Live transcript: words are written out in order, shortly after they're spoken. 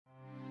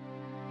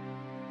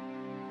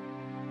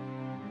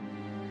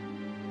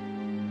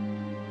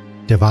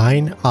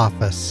Divine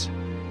Office,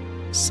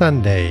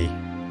 Sunday,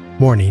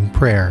 Morning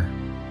Prayer.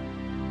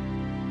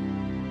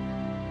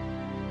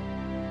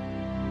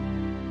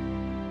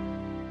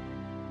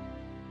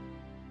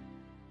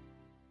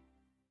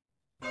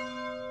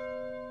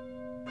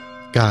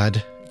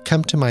 God,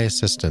 come to my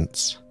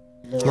assistance.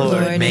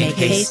 Lord, make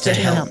haste to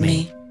help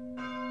me.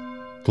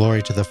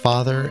 Glory to the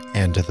Father,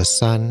 and to the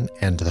Son,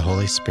 and to the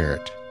Holy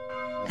Spirit.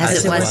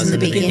 As it was in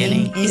the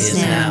beginning, is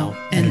now,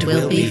 and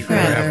will be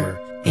forever.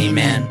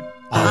 Amen.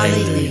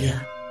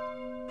 Alleluia.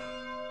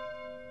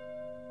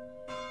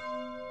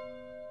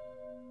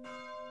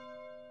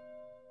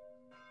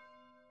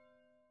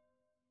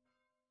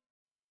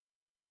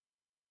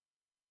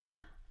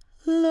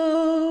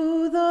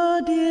 Lo,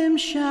 the dim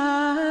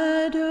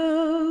shadows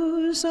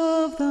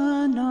of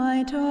the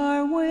night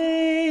are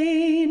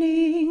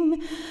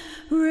waning,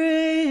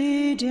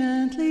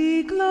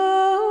 radiantly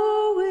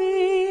glowing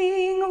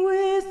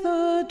with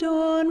the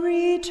dawn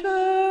returning,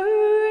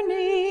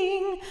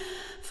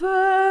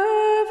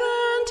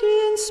 fervent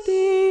in spirit,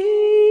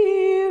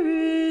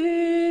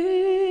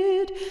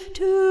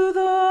 to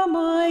the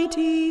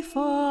mighty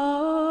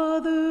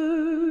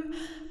Father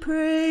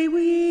pray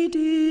we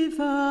devoutly.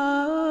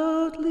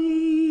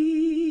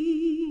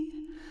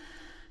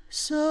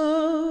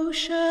 So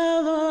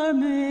shall our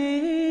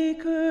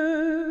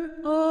Maker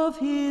of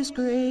his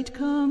great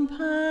compassion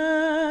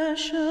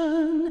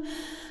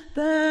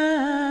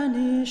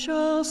banish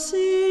all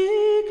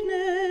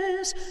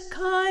sickness,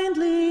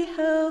 kindly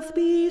health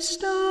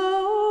bestowing,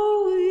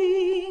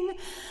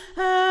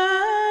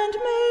 and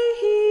may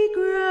he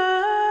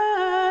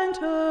grant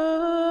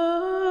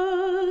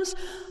us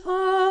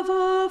of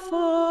a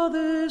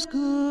Father's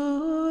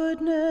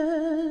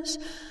goodness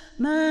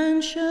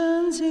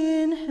mansions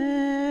in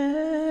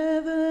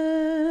heaven.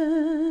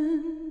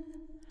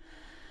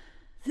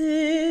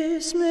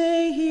 This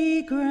may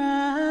he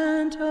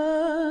grant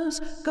us,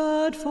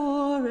 God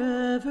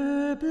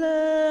forever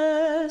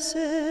blessed,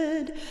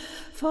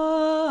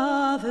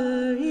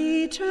 Father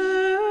eternal,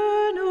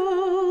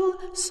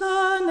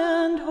 Son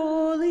and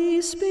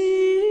Holy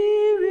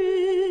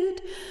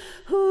Spirit,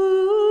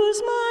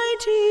 whose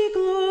mighty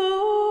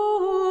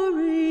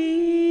glory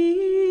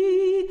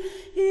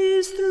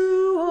is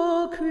through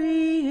all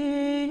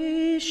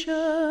creation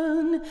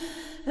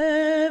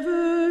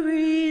ever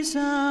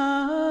resounding.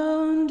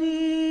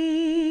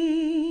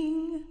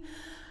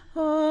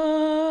 Amen.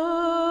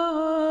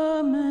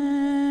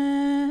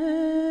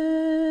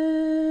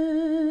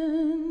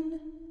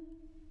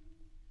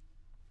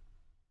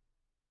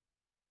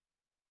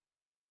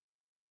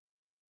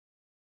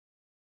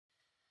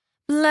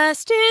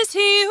 Blessed is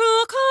he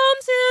who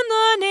comes in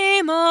the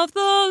name of the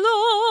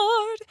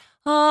Lord.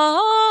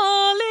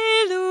 Alleluia.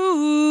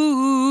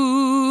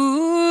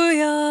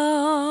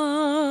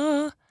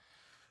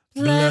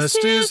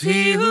 Blessed is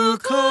he who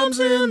comes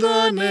in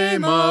the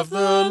name of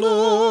the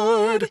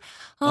Lord.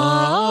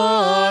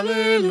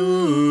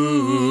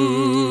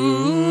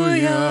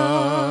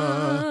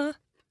 Alleluia.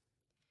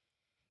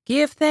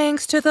 Give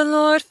thanks to the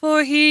Lord,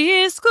 for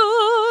he is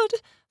good,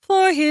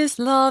 for his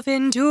love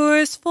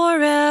endures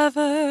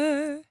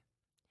forever.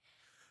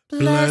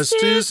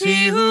 Blessed is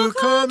he who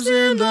comes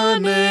in the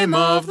name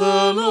of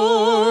the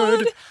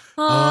Lord.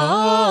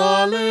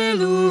 Alleluia.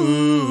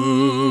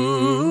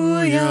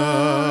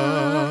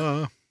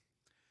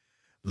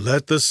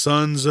 Let the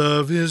sons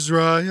of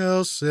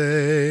Israel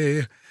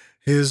say,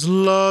 his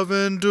love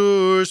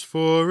endures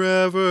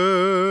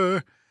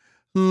forever.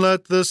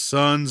 Let the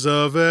sons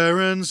of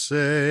Aaron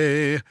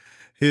say,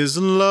 his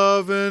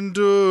love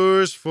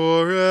endures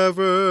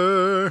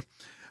forever.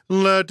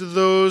 Let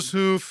those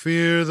who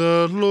fear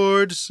the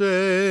Lord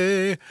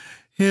say,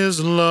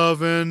 his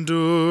love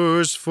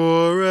endures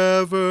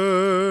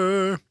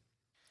forever.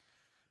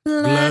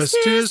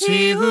 Blessed is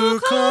he who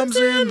comes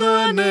in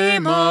the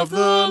name of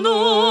the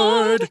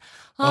Lord.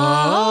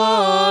 Alleluia.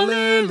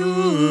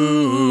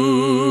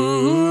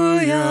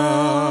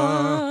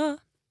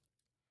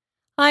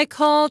 I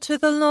called to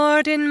the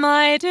Lord in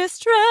my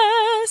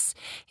distress.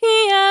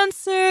 He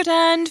answered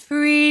and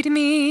freed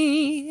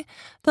me.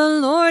 The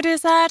Lord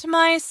is at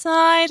my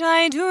side,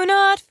 I do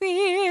not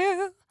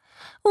fear.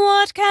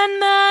 What can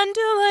man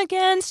do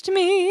against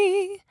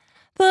me?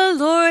 The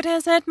Lord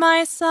is at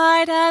my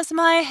side as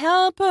my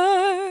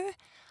helper.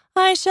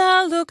 I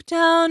shall look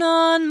down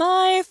on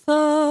my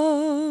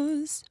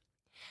foes.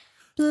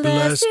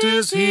 Blessed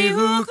is he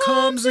who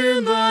comes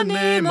in the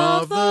name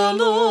of the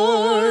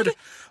Lord.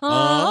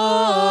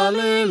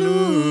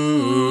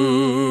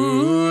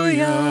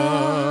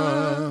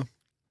 Alleluia.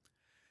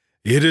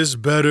 It is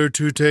better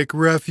to take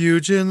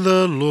refuge in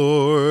the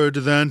Lord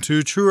than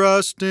to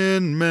trust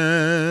in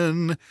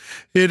men.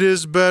 It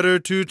is better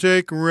to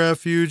take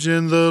refuge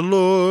in the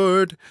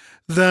Lord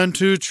than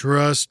to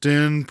trust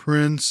in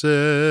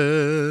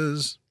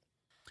princes.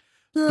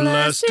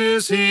 Blessed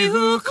is he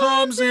who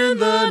comes in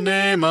the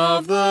name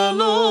of the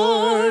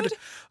Lord.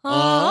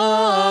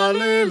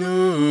 Alleluia.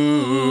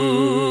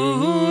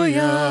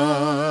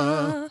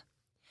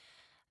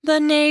 The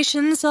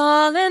nations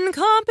all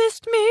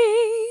encompassed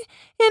me.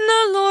 In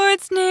the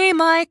Lord's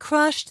name I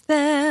crushed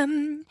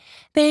them.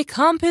 They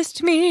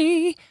compassed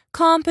me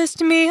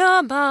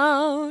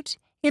about.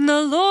 In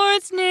the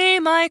Lord's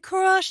name I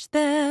crushed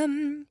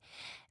them.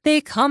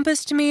 They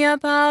compassed me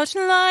about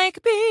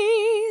like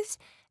bees.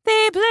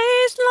 They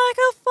blazed like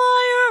a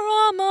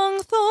fire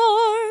among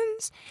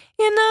thorns.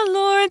 In the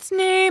Lord's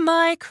name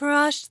I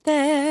crushed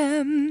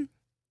them.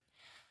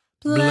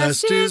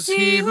 Blessed is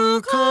he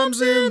who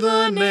comes in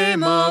the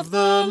name of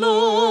the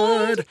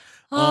Lord.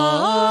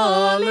 Alleluia.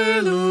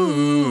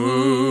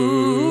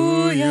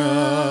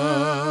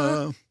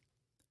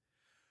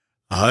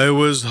 I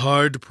was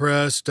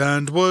hard-pressed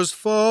and was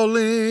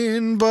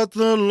falling, but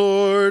the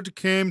Lord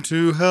came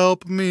to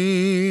help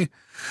me.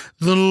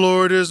 The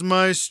Lord is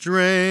my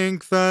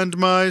strength and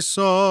my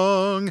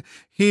song.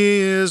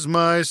 He is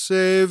my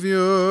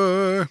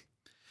Savior.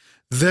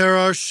 There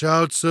are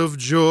shouts of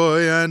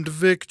joy and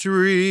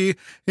victory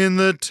in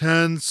the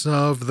tents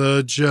of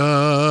the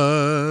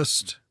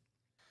just.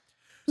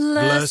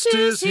 Blessed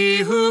is he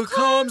who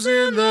comes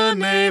in the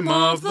name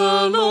of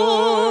the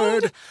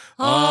Lord.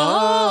 Alleluia.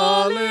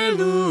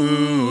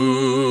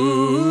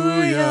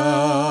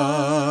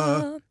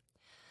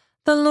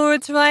 The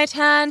Lord's right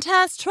hand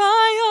has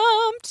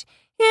triumphed.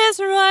 His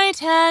right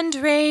hand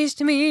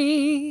raised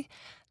me.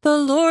 The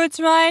Lord's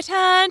right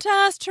hand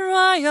has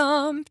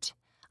triumphed.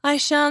 I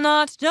shall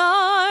not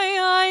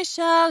die, I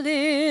shall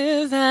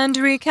live and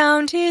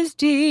recount his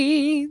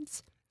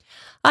deeds.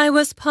 I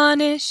was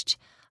punished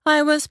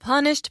by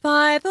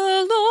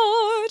the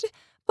Lord,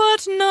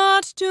 but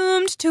not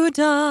doomed to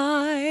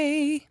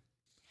die.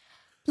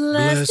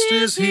 Blessed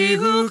is he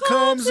who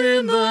comes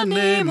in the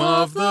name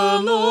of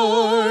the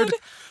Lord.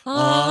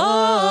 Alleluia.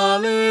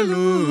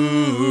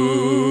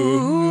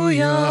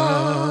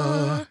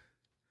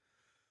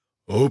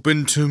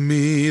 Open to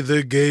me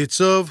the gates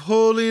of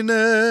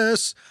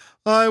holiness.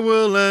 I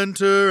will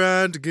enter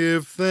and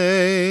give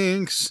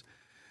thanks.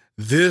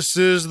 This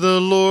is the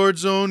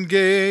Lord's own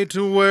gate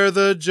where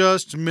the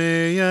just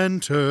may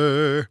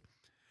enter.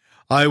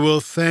 I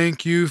will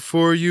thank you,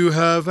 for you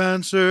have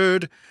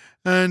answered,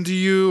 and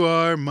you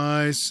are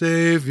my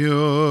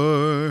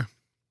Savior.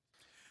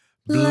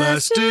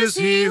 Blessed is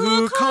he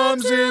who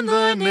comes in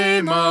the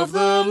name of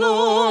the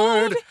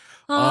Lord.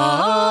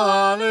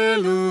 Alleluia.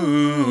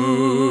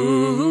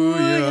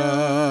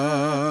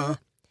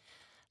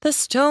 The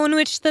stone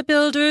which the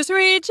builders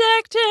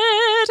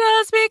rejected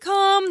has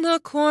become the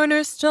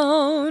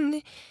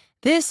cornerstone.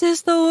 This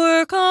is the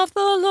work of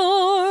the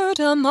Lord,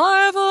 a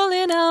marvel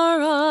in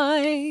our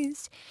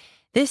eyes.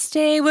 This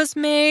day was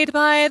made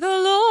by the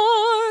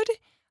Lord.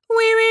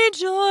 We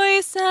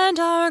rejoice and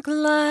are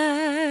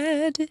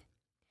glad.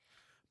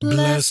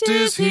 Blessed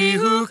is he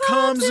who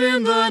comes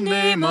in the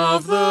name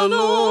of the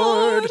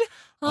Lord.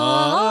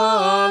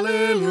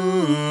 Alleluia.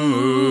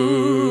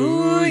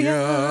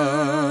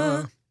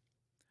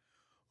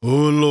 O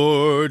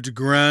Lord,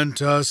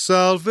 grant us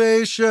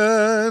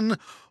salvation.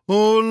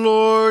 O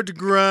Lord,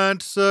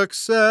 grant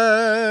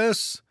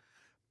success.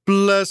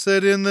 Blessed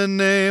in the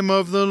name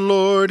of the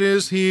Lord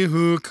is he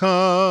who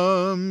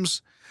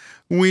comes.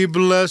 We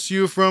bless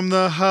you from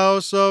the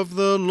house of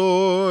the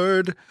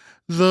Lord.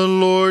 The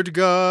Lord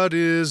God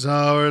is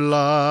our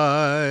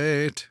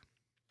light.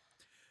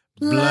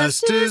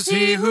 Blessed is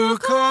he who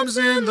comes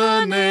in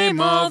the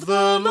name of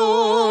the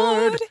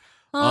Lord.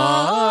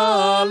 Alleluia.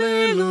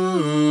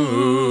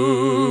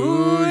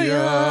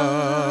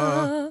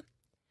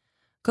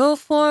 Go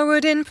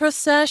forward in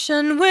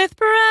procession with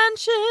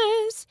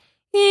branches,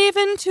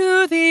 even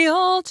to the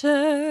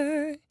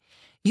altar.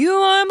 You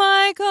are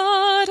my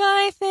God,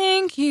 I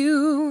thank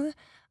you.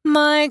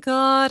 My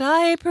God,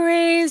 I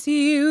praise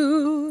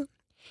you.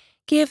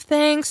 Give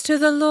thanks to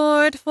the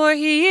Lord, for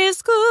he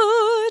is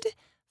good,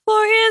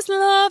 for his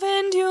love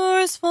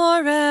endures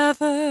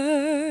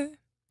forever.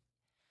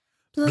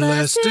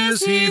 Blessed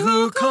is he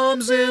who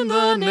comes in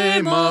the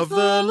name of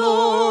the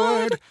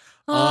Lord.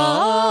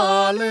 Alleluia.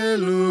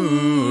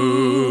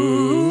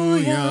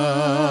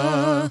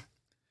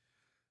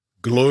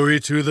 Glory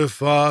to the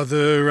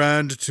Father,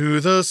 and to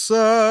the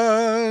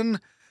Son,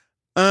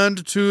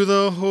 and to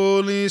the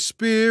Holy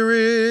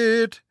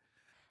Spirit,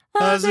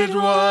 as it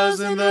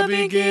was in the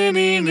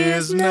beginning,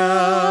 is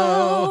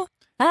now,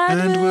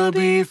 and will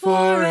be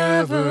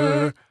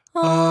forever.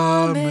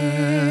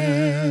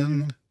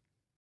 Amen.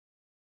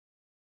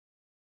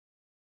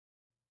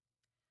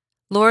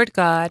 Lord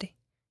God,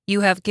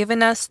 you have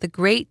given us the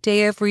great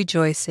day of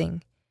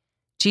rejoicing.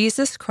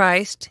 Jesus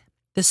Christ,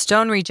 the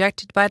stone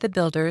rejected by the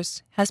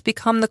builders, has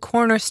become the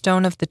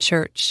cornerstone of the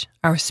church,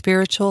 our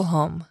spiritual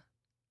home.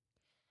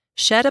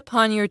 Shed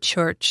upon your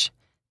church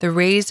the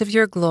rays of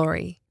your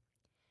glory,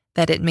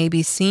 that it may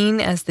be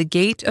seen as the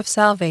gate of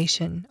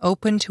salvation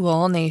open to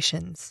all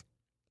nations.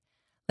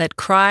 Let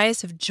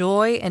cries of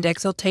joy and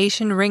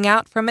exultation ring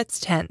out from its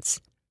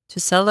tents to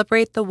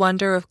celebrate the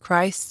wonder of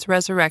Christ's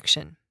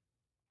resurrection.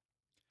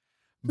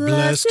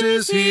 Blessed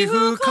is he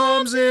who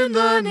comes in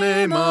the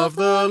name of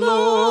the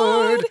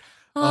Lord.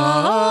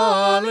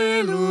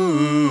 Alleluia.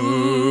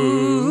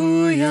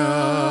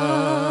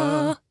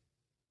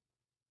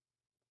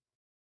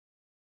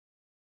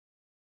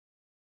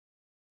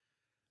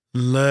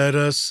 Let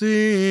us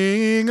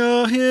sing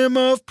a hymn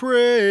of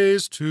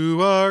praise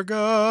to our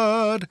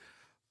God.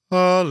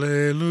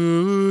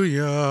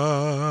 Alleluia.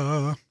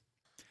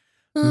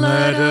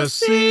 Let us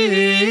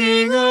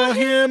sing a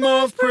hymn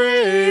of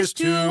praise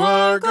to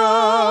our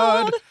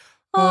God.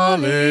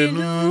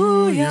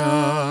 Alleluia.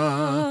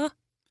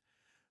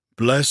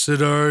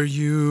 Blessed are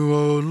you,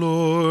 O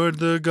Lord,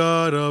 the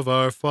God of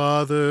our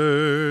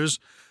fathers,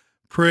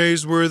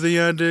 praiseworthy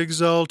and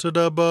exalted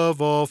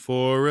above all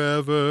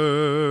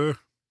forever.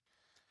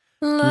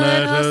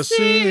 Let us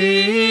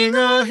sing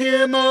a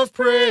hymn of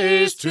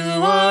praise to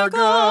our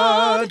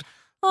God.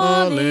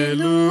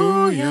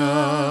 Alleluia.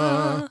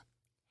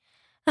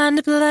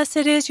 And blessed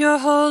is your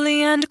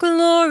holy and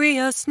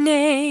glorious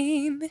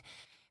name,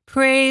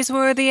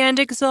 praiseworthy and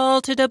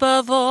exalted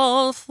above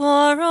all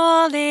for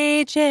all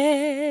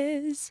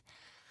ages.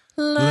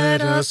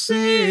 Let us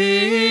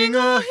sing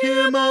a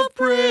hymn of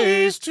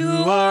praise to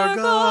our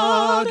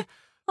God.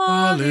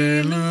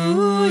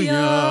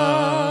 Alleluia.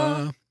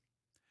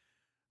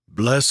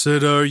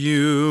 Blessed are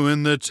you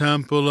in the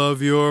temple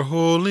of your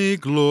holy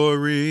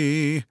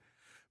glory,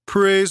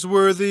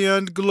 praiseworthy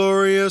and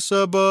glorious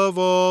above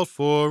all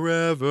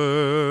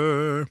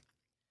forever.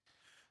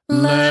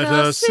 Let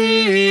us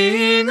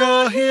sing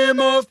a hymn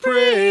of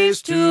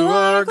praise to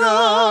our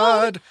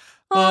God.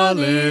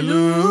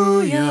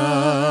 Alleluia.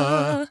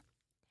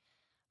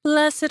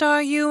 Blessed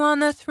are you on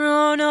the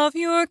throne of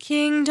your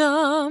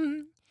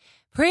kingdom,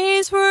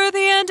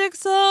 praiseworthy and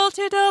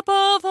exalted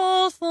above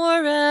all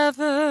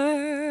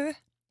forever.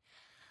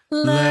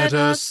 Let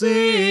us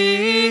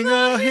sing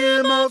a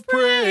hymn of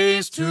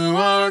praise to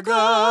our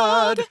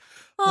God.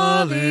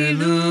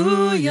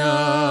 Alleluia.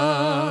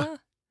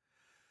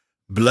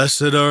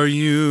 Blessed are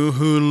you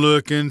who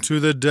look into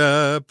the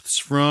depths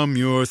from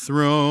your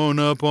throne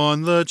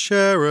upon the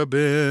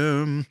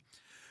cherubim,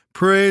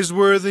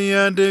 praiseworthy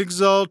and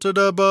exalted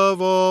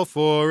above all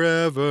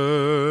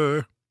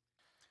forever.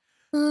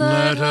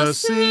 Let us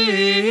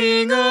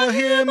sing a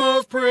hymn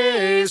of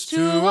praise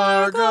to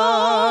our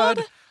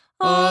God.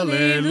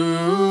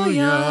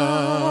 Alleluia.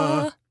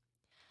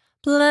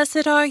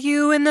 Blessed are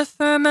you in the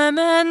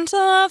firmament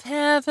of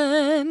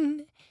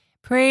heaven,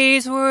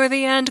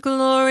 praiseworthy and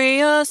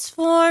glorious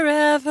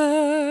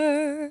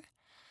forever.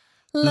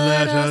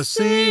 Let us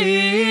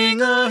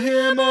sing a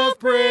hymn of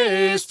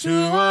praise to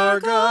our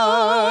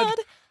God.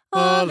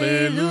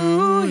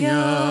 Alleluia.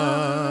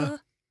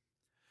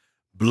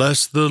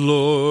 Bless the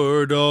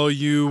Lord, all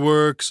you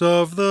works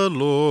of the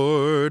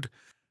Lord.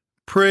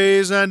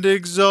 Praise and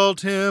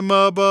exalt him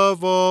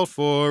above all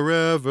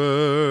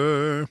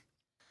forever.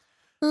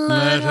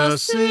 Let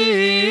us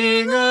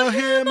sing a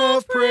hymn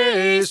of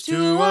praise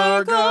to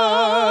our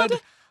God.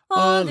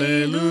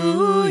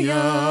 Alleluia.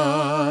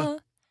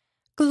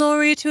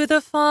 Glory to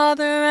the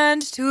Father,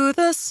 and to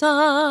the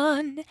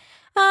Son,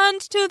 and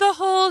to the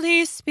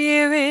Holy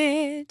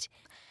Spirit,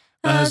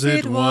 as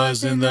it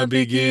was in the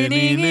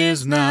beginning,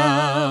 is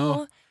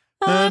now,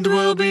 and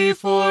will be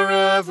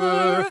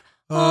forever.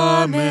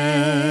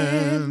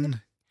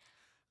 Amen.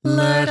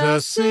 Let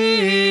us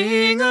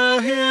sing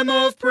a hymn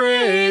of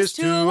praise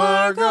to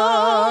our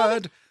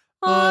God.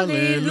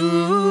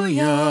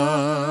 Alleluia.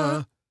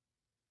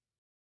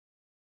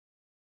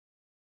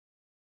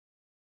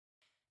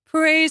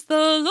 Praise the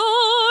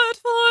Lord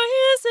for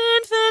his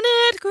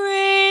infinite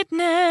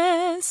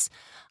greatness.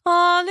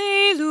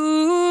 Alleluia.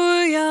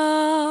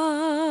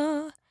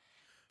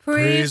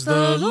 Praise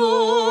the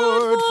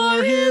Lord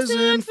for his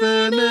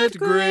infinite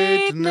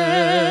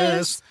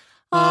greatness.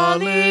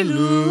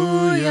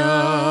 Alleluia.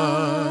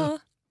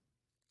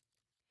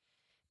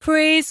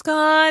 Praise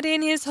God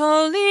in his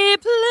holy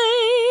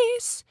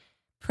place.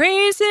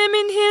 Praise him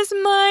in his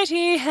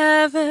mighty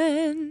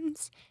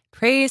heavens.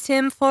 Praise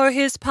him for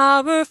his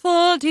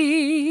powerful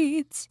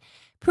deeds.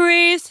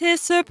 Praise his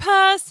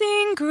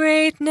surpassing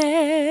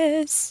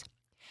greatness.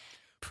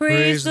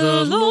 Praise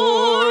the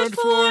Lord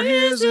for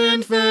his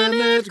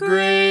infinite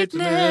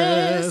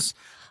greatness.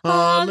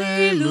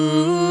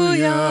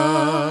 Alleluia.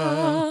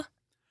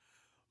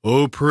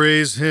 Oh,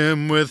 praise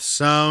him with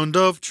sound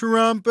of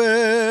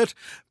trumpet.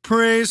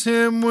 Praise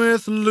him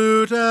with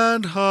lute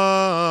and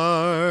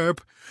harp.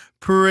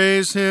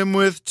 Praise him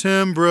with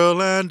timbrel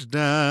and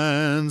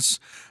dance.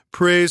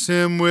 Praise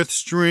him with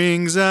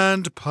strings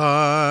and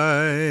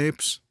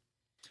pipes.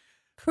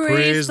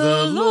 Praise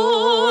the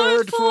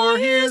Lord for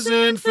his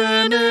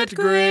infinite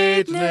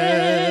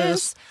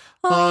greatness.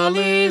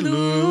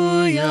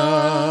 Alleluia.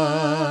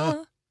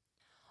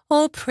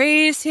 Oh,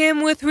 praise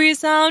him with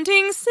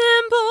resounding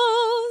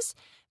cymbals.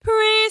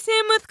 Praise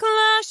him with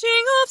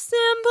clashing of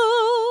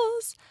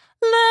cymbals.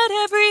 Let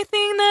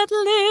everything that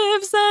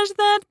lives and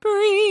that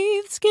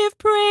breathes give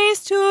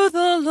praise to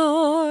the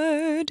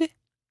Lord.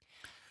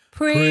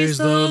 Praise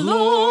the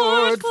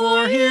Lord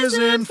for his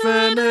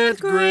infinite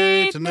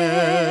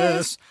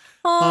greatness.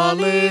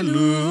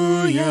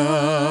 Alleluia.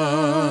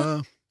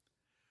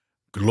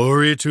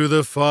 Glory to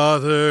the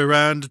Father,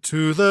 and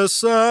to the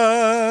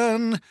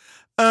Son,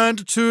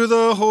 and to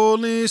the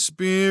Holy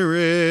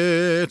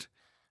Spirit,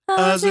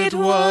 as it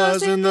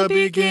was in the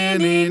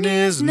beginning,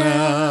 is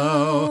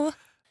now,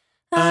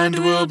 and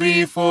will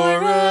be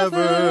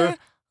forever.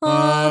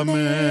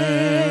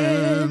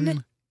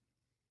 Amen.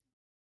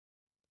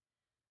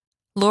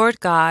 Lord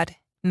God,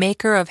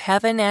 maker of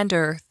heaven and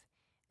earth,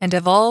 and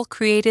of all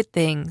created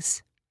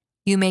things,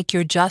 you make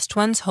your just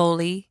ones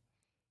holy,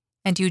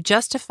 and you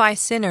justify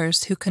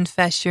sinners who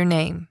confess your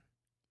name.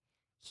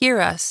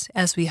 Hear us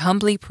as we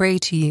humbly pray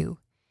to you.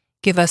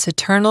 Give us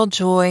eternal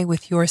joy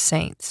with your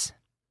saints.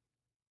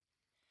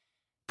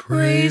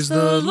 Praise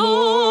the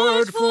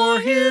Lord for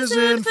his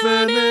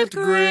infinite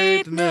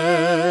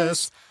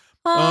greatness.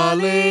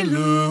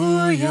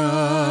 Alleluia.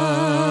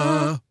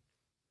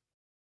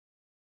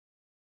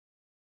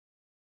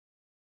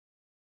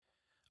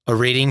 A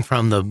reading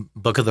from the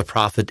book of the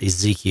prophet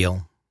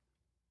Ezekiel.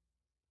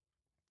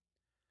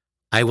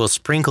 I will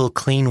sprinkle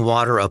clean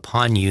water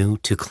upon you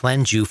to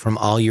cleanse you from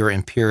all your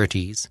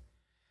impurities,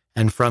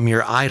 and from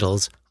your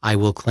idols I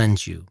will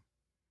cleanse you.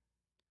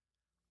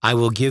 I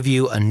will give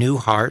you a new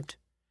heart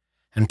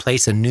and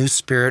place a new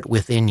spirit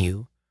within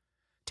you,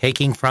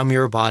 taking from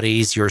your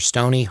bodies your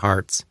stony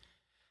hearts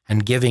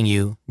and giving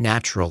you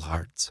natural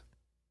hearts.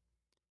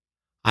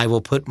 I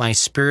will put my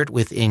spirit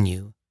within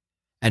you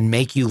and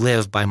make you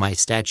live by my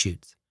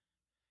statutes,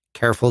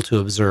 careful to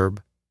observe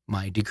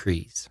my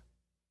decrees.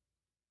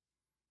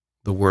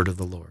 The word of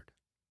the Lord.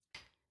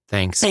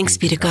 Thanks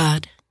be to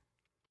God.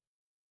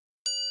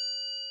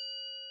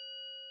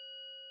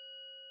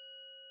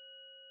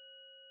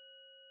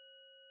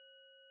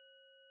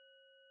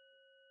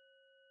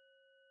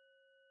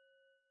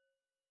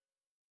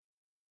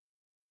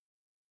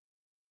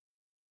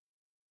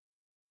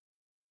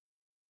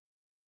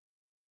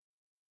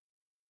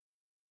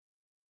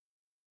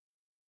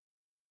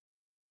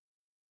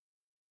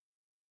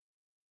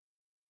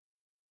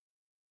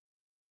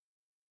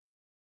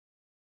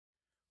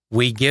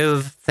 We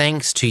give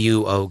thanks to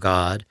you, O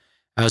God,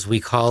 as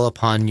we call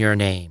upon your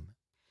name.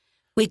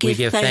 We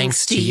give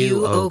thanks to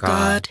you, O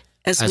God,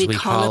 as we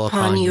call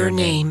upon your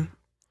name.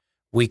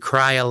 We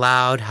cry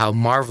aloud how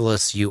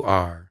marvelous you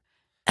are,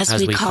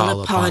 as we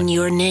call upon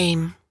your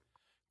name.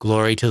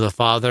 Glory to the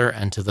Father,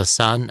 and to the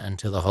Son, and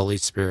to the Holy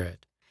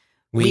Spirit.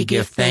 We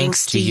give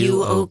thanks to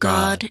you, O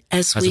God,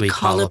 as we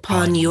call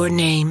upon your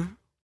name.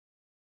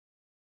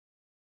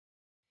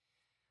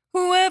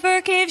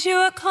 Whoever gives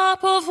you a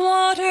cup of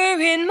water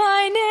in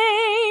my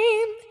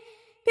name,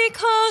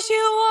 because you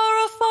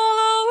are a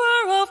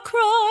follower of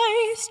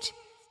Christ,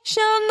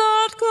 shall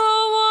not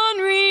go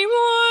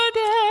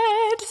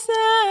unrewarded,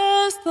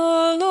 says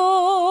the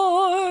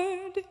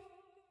Lord.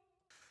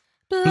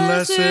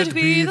 Blessed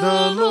be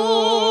the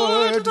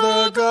Lord,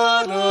 the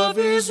God of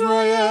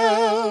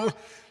Israel.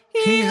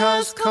 He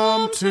has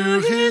come to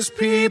his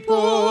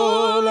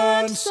people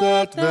and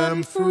set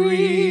them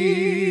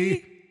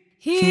free.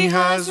 He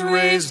has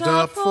raised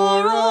up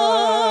for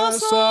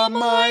us a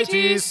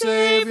mighty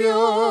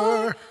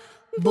Savior,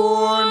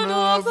 born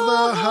of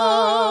the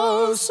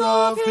house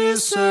of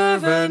his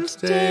servant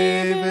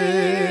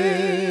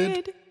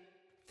David.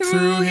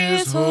 Through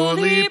his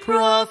holy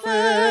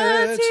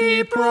prophet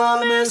he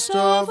promised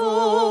of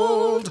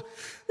old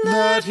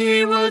that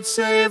he would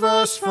save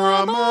us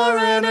from our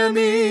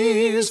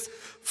enemies,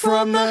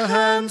 from the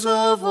hands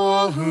of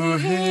all who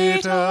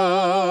hate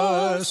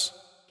us.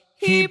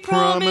 He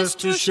promised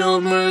to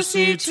show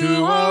mercy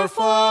to our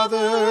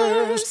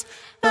fathers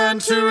and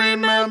to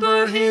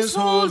remember his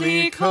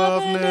holy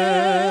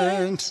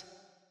covenant.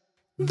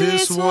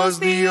 This was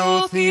the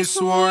oath he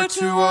swore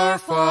to our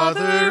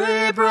father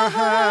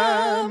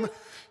Abraham,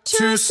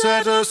 to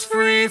set us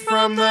free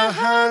from the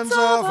hands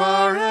of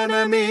our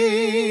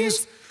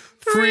enemies,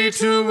 free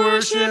to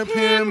worship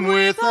him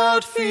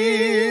without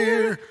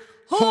fear,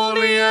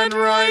 holy and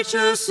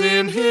righteous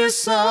in his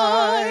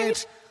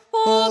sight,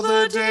 all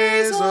the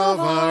days of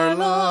our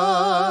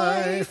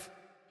life.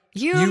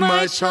 You,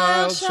 my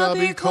child, shall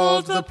be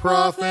called the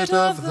prophet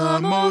of the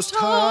Most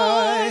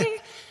High,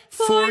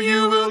 for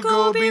you will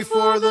go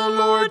before the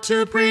Lord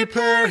to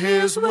prepare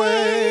his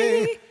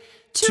way,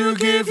 to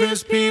give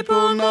his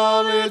people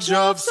knowledge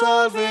of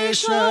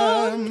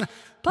salvation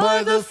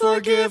by the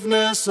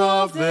forgiveness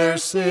of their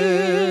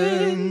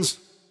sins.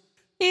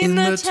 In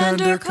the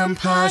tender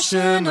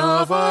compassion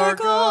of our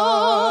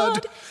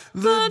God,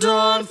 the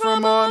dawn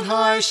from on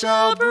high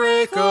shall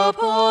break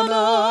upon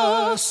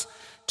us,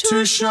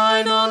 to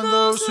shine on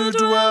those who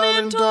dwell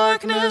in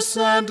darkness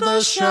and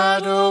the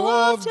shadow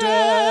of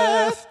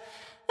death,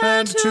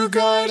 and to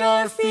guide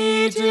our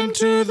feet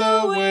into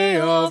the way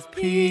of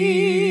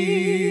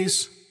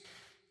peace.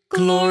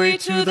 Glory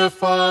to the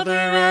Father,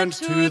 and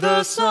to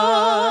the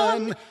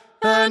Son,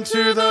 and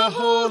to the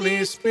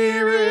Holy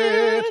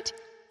Spirit,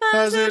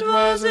 as it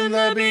was in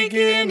the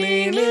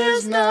beginning,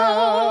 is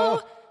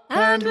now,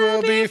 and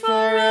will be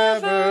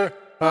forever.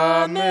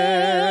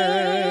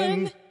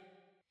 Amen.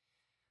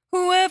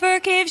 Whoever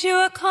gives you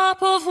a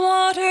cup of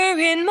water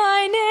in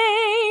my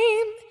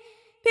name,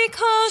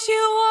 because you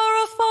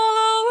are a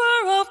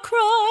follower of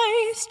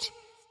Christ,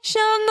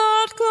 shall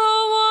not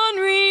go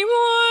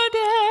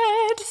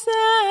unrewarded,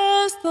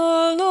 says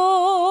the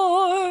Lord.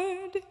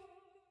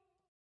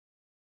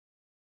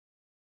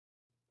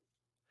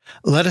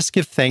 Let us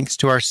give thanks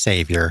to our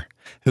Savior,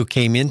 who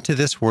came into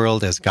this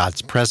world as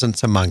God's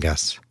presence among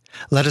us.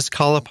 Let us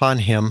call upon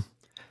him.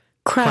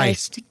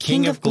 Christ,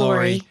 King of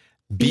glory,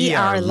 be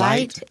our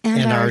light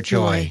and our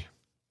joy.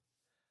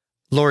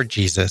 Lord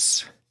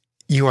Jesus,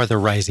 you are the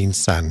rising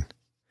sun,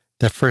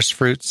 the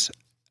firstfruits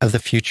of the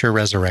future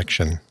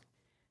resurrection.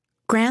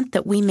 Grant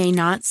that we may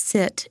not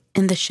sit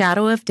in the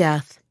shadow of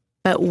death,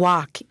 but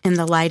walk in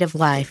the light of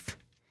life.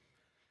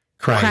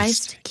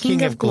 Christ,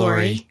 King of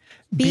glory,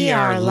 be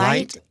our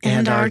light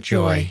and our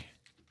joy.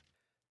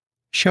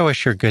 Show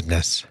us your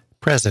goodness,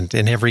 present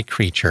in every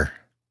creature.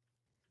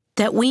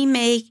 That we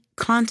may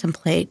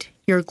contemplate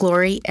your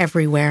glory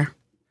everywhere.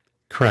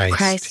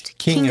 Christ,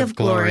 King of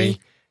glory,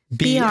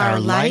 be our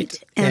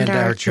light and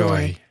our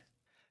joy.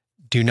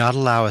 Do not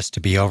allow us to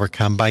be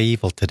overcome by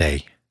evil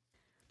today,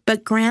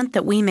 but grant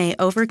that we may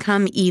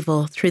overcome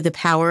evil through the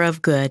power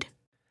of good.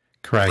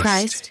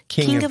 Christ,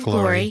 King of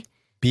glory,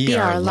 be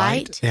our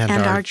light and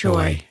our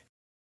joy.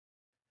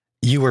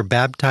 You were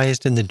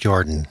baptized in the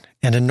Jordan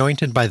and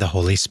anointed by the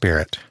Holy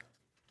Spirit.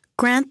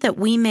 Grant that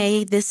we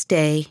may this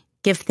day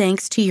give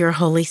thanks to your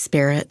Holy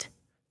Spirit.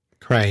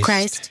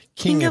 Christ,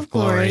 King of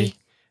glory,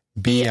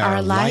 be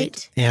our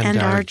light and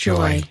our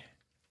joy.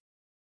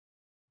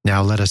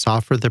 Now let us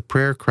offer the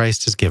prayer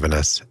Christ has given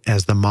us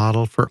as the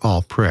model for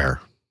all prayer.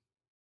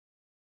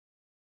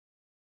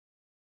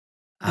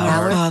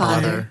 Our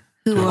Father,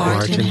 who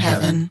art in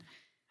heaven,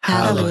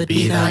 hallowed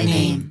be thy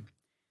name.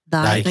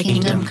 Thy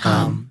kingdom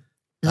come,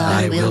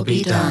 thy will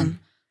be done,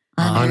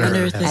 on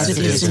earth as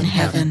it is in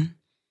heaven.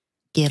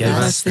 Give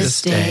us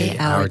this day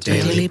our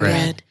daily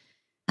bread,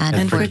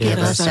 and forgive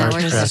us our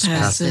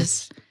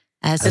trespasses,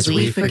 as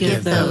we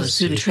forgive those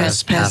who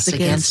trespass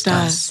against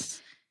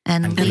us.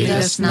 And lead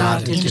us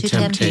not into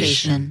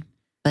temptation,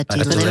 but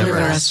deliver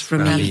us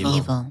from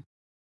evil.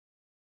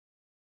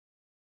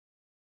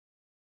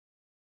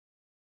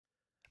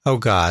 O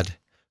God,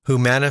 who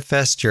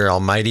manifest your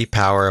almighty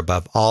power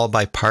above all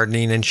by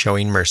pardoning and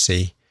showing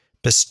mercy,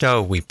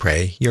 bestow, we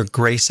pray, your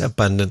grace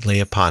abundantly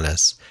upon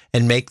us,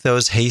 and make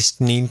those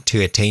hastening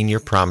to attain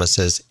your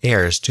promises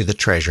heirs to the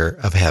treasure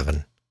of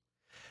heaven.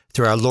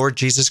 Through our Lord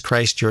Jesus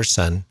Christ, your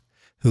Son,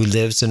 who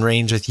lives and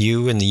reigns with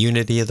you in the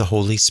unity of the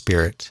Holy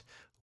Spirit,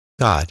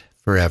 God,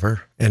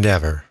 forever and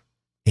ever.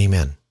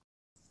 Amen.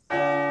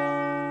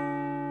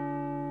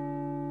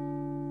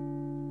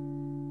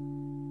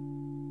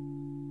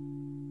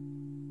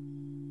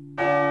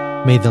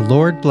 May the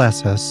Lord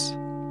bless us,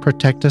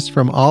 protect us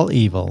from all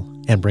evil,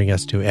 and bring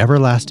us to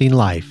everlasting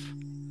life.